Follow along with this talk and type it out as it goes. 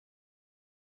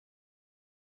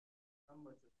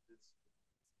much of this?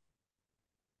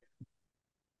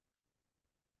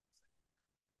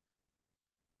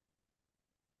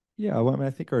 Yeah, well, I mean,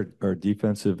 I think our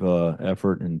defensive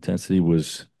effort and intensity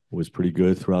was pretty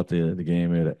good throughout the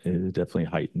game. It definitely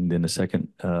heightened in the second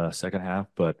half,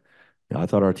 but I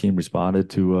thought our team responded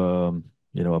to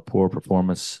a poor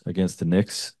performance against the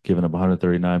Knicks, giving up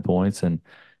 139 points, and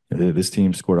this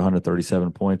team scored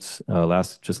 137 points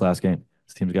last game.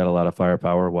 This team's got a lot of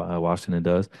firepower. Washington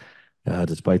does,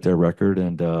 despite their record,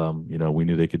 and we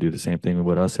knew they could do the same thing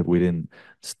with us if we didn't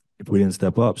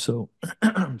step up. So,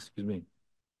 excuse me.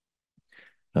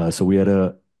 So we had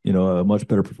a much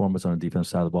better performance on the defense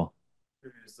side of the ball.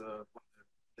 Curious,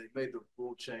 they made the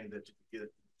rule change that you could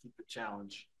keep the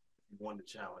challenge if you won the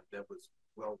challenge. That was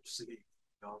well received.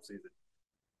 Obviously,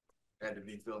 had to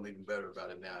be feeling even better about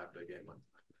it now after the game.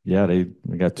 Yeah, they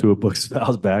got two of Book's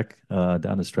fouls back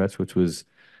down the stretch, which was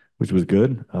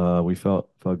good. We felt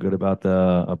good about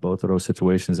the both of those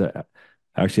situations.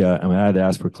 Actually, I mean, I had to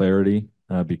ask for clarity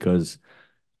because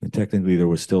technically there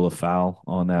was still a foul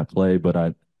on that play, but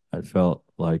I felt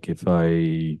like if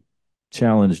I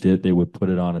challenged it, they would put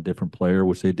it on a different player,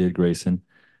 which they did, Grayson.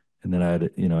 And then I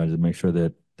had to make sure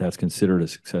that that's considered a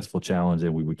successful challenge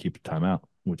and we would keep the timeout,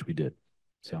 which we did.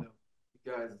 So.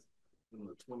 You guys, in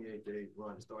the 28-day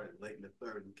run started late in the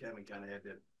third, and Kevin kind of had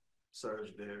that surge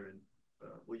there. And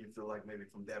what do you feel like maybe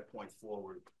from that point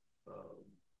forward,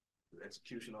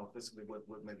 execution offensively,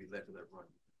 what maybe led to that run?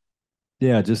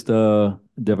 Yeah, just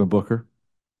Devin Booker.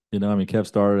 I mean, Kev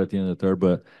started at the end of the third,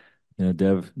 but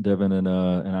Devin and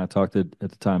I talked at the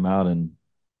timeout, and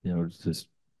it's just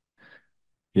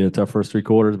he had a tough first three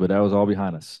quarters, but that was all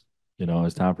behind us.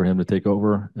 It's time for him to take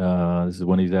over. This is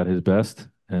when he's at his best,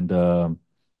 and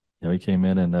he came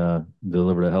in and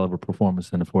delivered a hell of a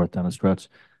performance in the fourth down the stretch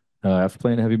after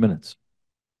playing heavy minutes.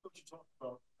 Coach, you talked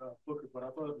about Booker, but I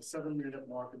thought at the 7-minute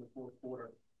mark in the fourth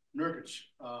quarter, Nurkic,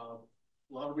 a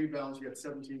lot of rebounds. He had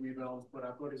 17 rebounds, but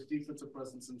I thought his defensive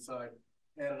presence inside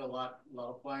added a lot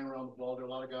of flying around the ball. There are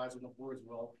a lot of guys on the floor as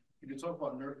well. Can you talk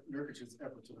about Nurkic's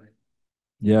effort tonight?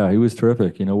 Yeah, he was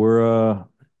terrific. We're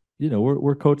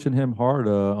coaching him hard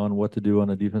on what to do on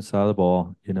the defense side of the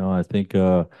ball. I think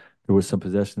there was some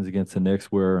possessions against the Knicks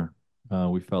where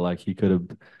we felt like he could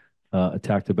have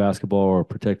attacked the basketball or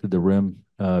protected the rim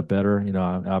better.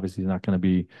 Obviously he's not going to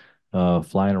be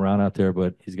flying around out there,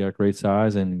 but he's got great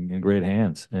size and great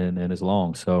hands and is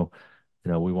long. So,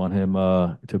 we want him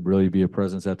to really be a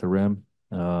presence at the rim.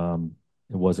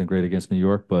 It wasn't great against New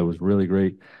York, but it was really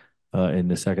great in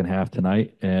the second half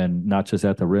tonight, and not just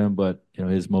at the rim, but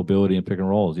his mobility and pick and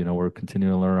rolls. We're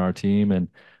continuing to learn our team and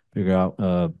figure out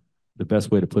the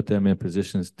best way to put them in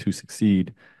positions to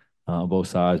succeed on both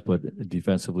sides. But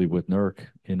defensively with Nurk,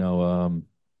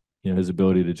 his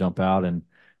ability to jump out and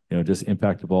just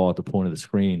impact the ball at the point of the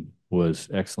screen was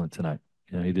excellent tonight.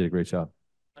 He did a great job.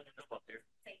 Thanks about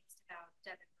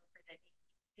Devin Booker that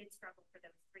he did struggle for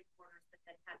those three quarters, but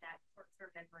then had that short-term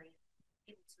memory,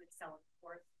 able to excel in the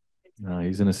fourth.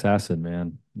 He's an assassin,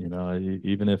 man.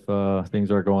 Even if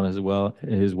things aren't going as well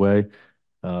his way,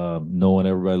 no one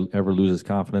ever loses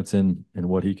confidence in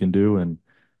what he can do, and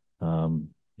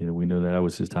we knew that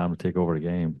was his time to take over the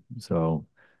game. So,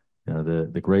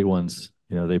 the great ones,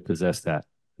 they possess that.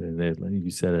 Like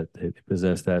you said it, they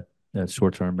possess that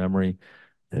short-term memory.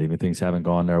 That even things haven't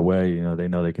gone their way, they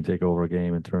know they can take over a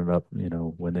game and turn it up,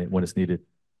 when it's needed.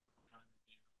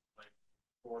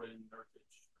 Gordon, Nurkic,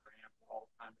 Graham, all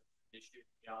kind of initiating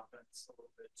the offense a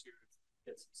little bit to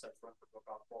get some sets run for Book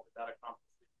off ball. But that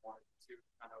accomplished what you wanted to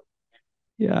kind of.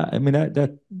 Yeah, I mean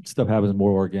that stuff happens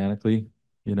more organically.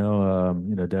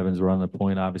 Devin's running the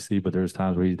point obviously, but there's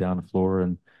times where he's down the floor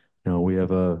and we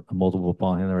have a multiple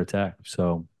ball handler attack.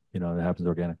 So, that happens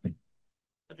organically.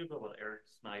 I do feel about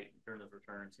Eric's night during his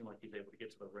return. It seemed like he's able to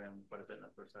get to the rim quite a bit in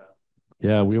that first half.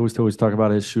 Yeah, we always talk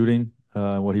about his shooting,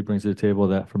 what he brings to the table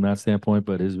that from that standpoint,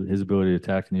 but his ability to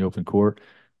attack in the open court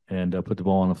and put the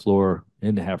ball on the floor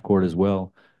in the half court as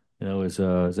well, is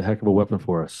a heck of a weapon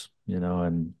for us.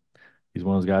 And he's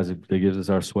one of those guys that gives us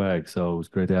our swag. So it was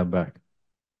great to have him back.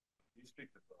 You speak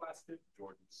to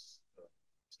Jordan's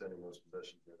extending those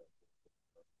possessions.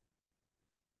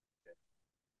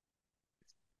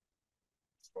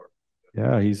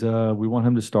 Yeah, we want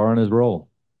him to star in his role,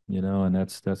 and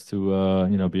that's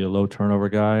to be a low turnover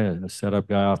guy, a setup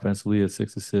guy offensively at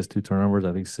 6 assists, 2 turnovers,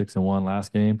 I think 6 and 1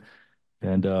 last game,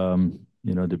 and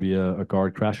to be a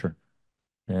guard crasher.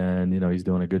 And he's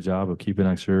doing a good job of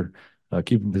keeping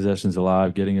possessions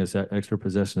alive, getting us extra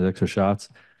possessions, extra shots,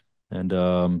 and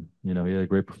he had a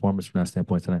great performance from that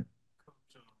standpoint tonight.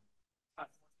 I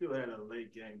still had a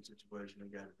late game situation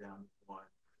and got it down to one.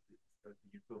 Do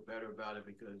you feel better about it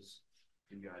because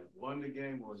you guys won the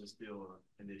game, or is it still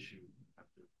an issue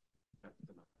after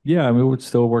tonight? Yeah, I mean, it's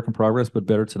still a work in progress, but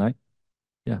better tonight.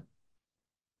 Yeah.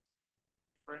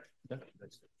 Yeah.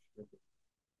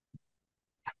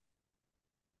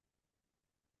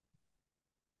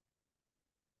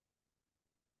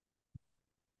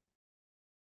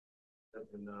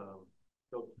 And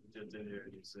Coach was just in here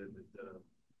and he said that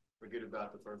forget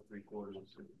about the first 3 quarters.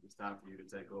 It's time for you to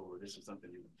take over. This is something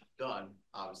you've done,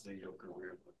 obviously, in your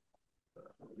career.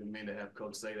 But didn't mean to have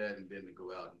Coach say that and then to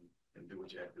go out and do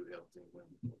what you have to do to help the team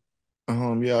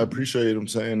win. Yeah, I appreciate him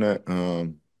saying that.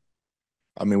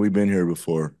 I mean, we've been here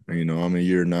before. You know, I'm in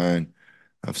year 9.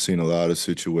 I've seen a lot of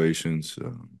situations.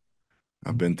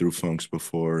 I've been through funks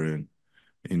before, and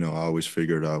you know, I always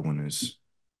figure it out when it's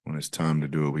time to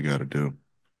do what we got to do.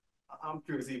 I'm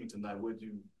curious, even tonight, would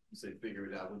you say figure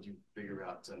it out? Would you figure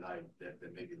out tonight that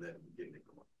maybe let him get it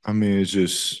going? I mean, it's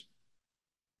just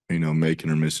you know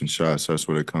making or missing shots. That's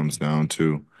what it comes down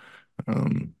to.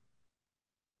 Um,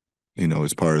 you know,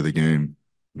 it's part of the game.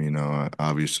 You know,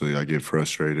 obviously I get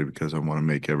frustrated because I want to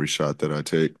make every shot that I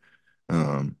take.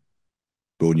 Um,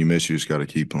 but when you miss, you just got to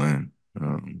keep playing.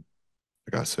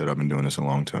 Like I said, I've been doing this a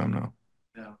long time now.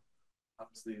 Now,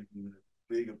 obviously, the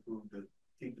league approved to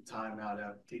keep the timeout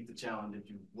out, keep the challenge. If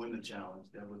you win the challenge,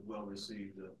 that was well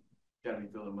received. Got me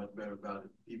feeling much better about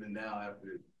it, even now after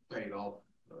it paid off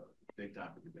big time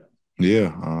for you guys.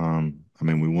 Yeah, I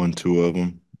mean, we won 2 of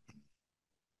them,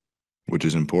 which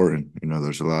is important. You know,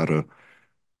 there's a lot of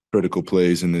critical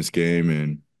plays in this game,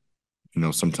 and you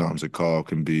know, sometimes a call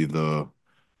can be the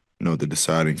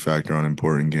deciding factor on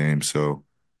important games. So,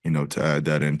 you know, to add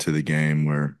that into the game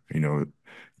where you know it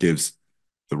gives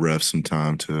the refs some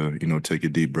time to take a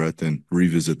deep breath and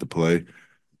revisit the play.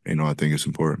 You know, I think it's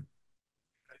important.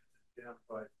 Down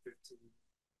by 15,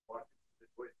 watching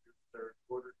midway through the third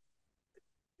quarter.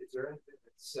 Is there anything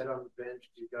that's said on the bench?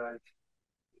 Do you guys,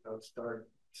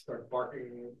 start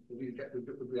barking? We've got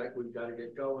to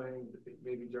get going.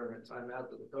 Maybe during a timeout,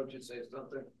 that the coaches say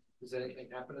something. Does anything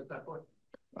happen at that point?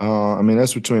 I mean,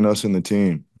 that's between us and the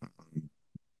team.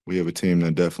 We have a team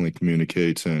that definitely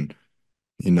communicates, and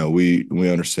you know, we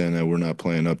understand that we're not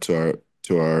playing up to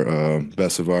our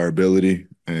best of our ability,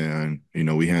 and you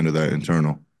know, we handle that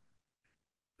internal.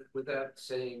 Without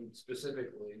saying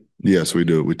specifically. Yes, we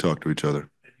do. We talk to each other.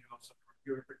 And you also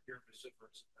you're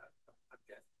vociferous.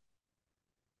 Okay.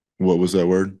 What was that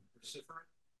word? Vociferous.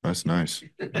 That's nice.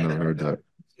 I never heard that.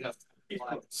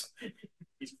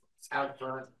 Out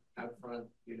front,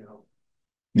 you know.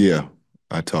 Yeah,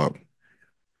 I talk.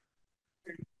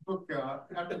 Look,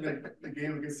 after the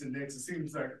game against the Knicks, it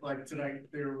seems like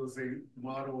tonight there was a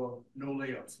motto of no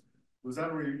layups. Was that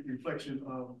a reflection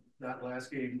of that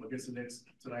last game against the Knicks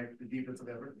tonight, the defensive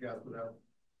effort you guys put out?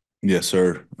 Yes,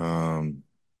 sir. You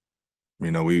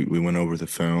know, we went over the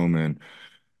film, and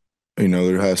you know,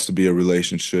 there has to be a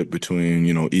relationship between,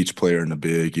 you know, each player and the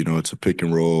big. You know, it's a pick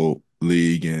and roll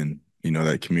league, and you know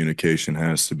that communication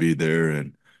has to be there,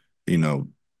 and you know,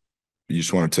 you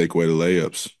just want to take away the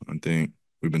layups. I think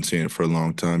we've been seeing it for a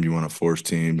long time. You want to force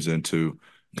teams into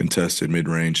contested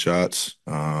mid-range shots.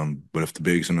 But if the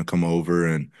big's going to come over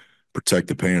and protect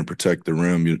the paint and protect the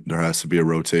rim, there has to be a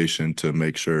rotation to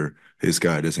make sure his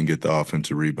guy doesn't get the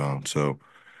offensive rebound. So,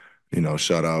 you know,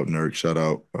 shout out Nurk, shout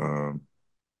out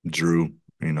Drew,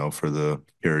 you know, for the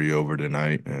carryover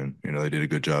tonight. And, you know, they did a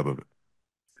good job of it.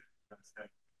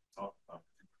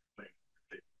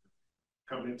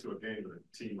 Coming into a game with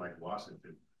a team like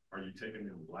Washington, are you taking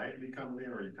them lightly coming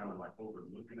in, or are you kind of like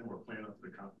overlooking them, or playing down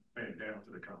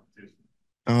to the competition?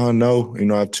 No, you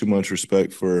know, I have too much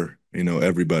respect for, you know,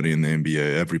 everybody in the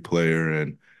NBA, every player,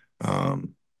 and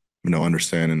you know,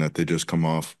 understanding that they just come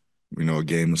off, you know, a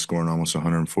game of scoring almost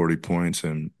 140 points,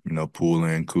 and you know, Poole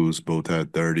and Kuz both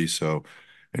had 30. So,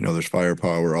 you know, there's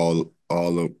firepower all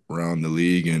around the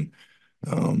league, and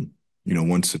you know,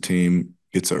 once the team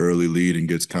gets an early lead and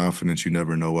gets confidence, you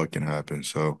never know what can happen.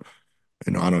 So,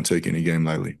 you know, I don't take any game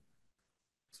lightly.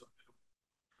 So,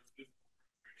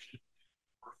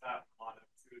 first half, a lot of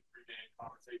 2 to 3 game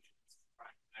conversations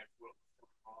trying to connect what's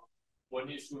going on. What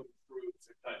needs to improve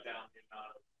to cut down the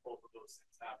amount of both of those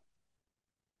things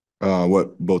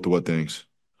happening? Both of what things?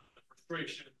 The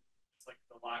frustration, it's like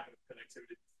the lack of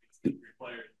connectivity between 3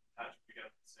 players patching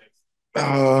together the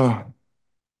 6.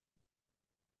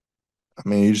 I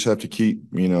mean, you just have to keep,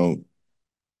 you know,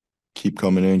 keep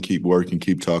coming in, keep working,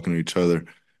 keep talking to each other.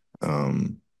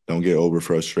 Don't get over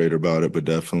frustrated about it, but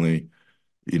definitely,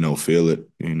 you know, feel it.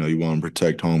 You know, you want to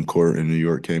protect home court, and New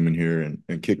York came in here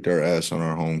and kicked our ass on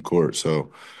our home court.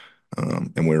 So,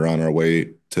 and we're on our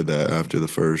way to that after the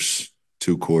first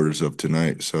 2 quarters of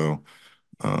tonight. So,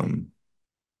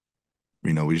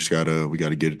 we just we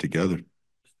gotta get it together.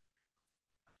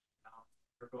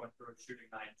 We're going through a shooting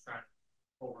night, trying to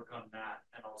overcome that,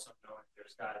 and also knowing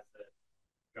there's guys that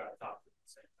you got to talk to at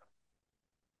the same time.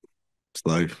 It's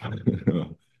life.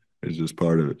 It's just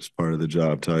part of it. It's part of the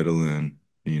job title, and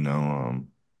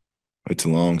it's a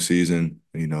long season.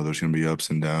 There's gonna be ups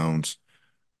and downs.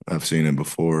 I've seen it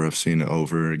before. I've seen it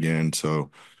over again. So,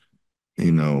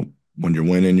 when you're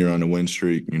winning, you're on a win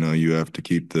streak. You have to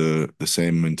keep the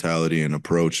same mentality and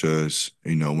approach as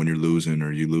when you're losing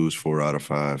or you lose 4 out of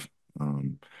 5.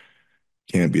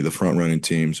 Can't be the front running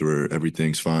teams where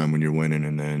everything's fine when you're winning,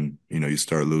 and then you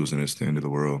start losing. It's the end of the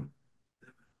world.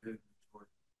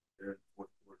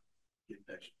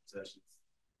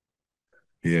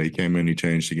 Yeah, he came in, he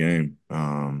changed the game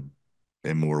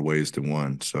in more ways than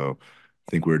one. So I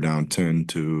think we were down 10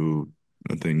 to,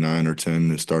 I think, 9 or 10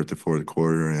 to start the 4th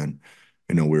quarter, and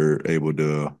we were able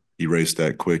to erase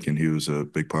that quick, and he was a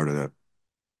big part of that.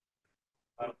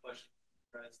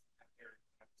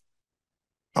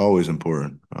 Always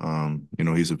important.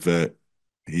 He's a vet.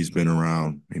 He's been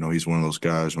around. He's one of those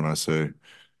guys when I say,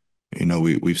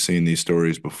 we've seen these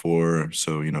stories before,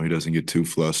 so he doesn't get too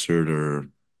flustered or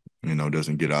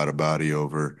doesn't get out of body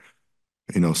over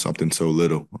something so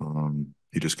little.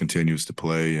 He just continues to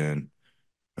play, and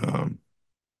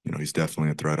he's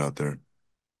definitely a threat out there.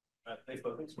 Thanks,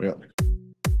 Yeah.